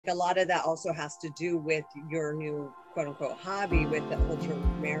a lot of that also has to do with your new quote unquote hobby with the ultra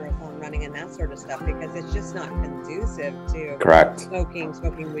marathon running and that sort of stuff, because it's just not conducive to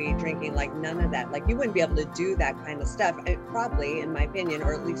smoking weed, drinking, like none of that. Like you wouldn't be able to do that kind of stuff, probably, in my opinion,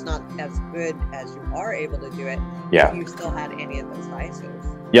 or at least not as good as you are able to do it if you still had any of those vices.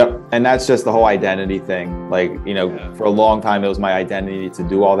 Yep. And that's just the whole identity thing. Like, you know, for a long time, it was my identity to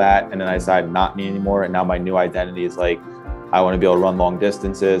do all that. And then I decided not me anymore. And now my new identity is like, I want to be able to run long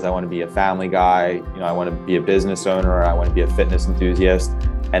distances. I want to be a family guy. You know, I want to be a business owner. I want to be a fitness enthusiast,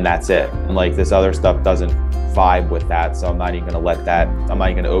 and that's it. And like this other stuff doesn't vibe with that. So I'm not even going to let that, I'm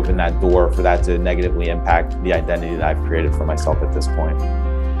not even going to open that door for that to negatively impact the identity that I've created for myself at this point.